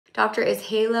Doctor, is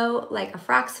Halo like a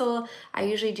Fraxel? I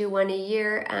usually do one a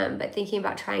year, but thinking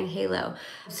about trying Halo.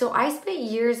 So I spent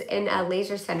years in a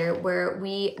laser center where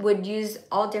we would use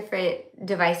all different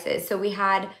devices. So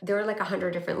there were like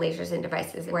 100 different lasers and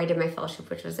devices where I did my fellowship,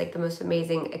 which was like the most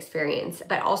amazing experience.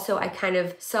 But also I kind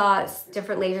of saw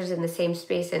different lasers in the same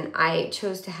space, and I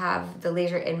chose to have the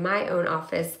laser in my own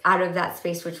office out of that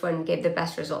space, which one gave the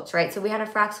best results, right? So we had a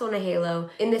Fraxel and a Halo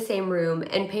in the same room,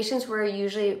 and patients were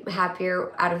usually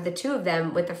happier out of the two of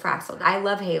them with the Fraxel. I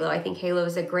love Halo. I think Halo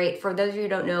is for those of you who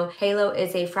don't know, Halo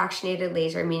is a fractionated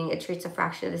laser, meaning it treats a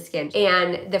fraction of the skin.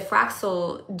 And the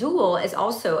Fraxel Dual is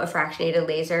also a fractionated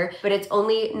laser, but it's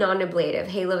only non-ablative.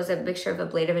 Halo is a mixture of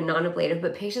ablative and non-ablative,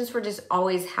 but patients were just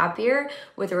always happier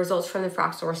with the results from the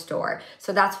Fraxel Restore.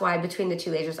 So that's why between the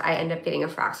two lasers, I end up getting a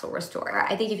Fraxel Restore.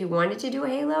 I think if you wanted to do a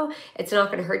Halo, it's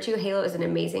not gonna hurt you. Halo is an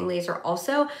amazing laser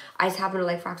also. I just happen to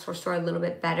like Fraxel Restore a little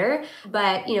bit better,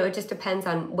 but it just depends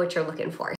on what you're looking for.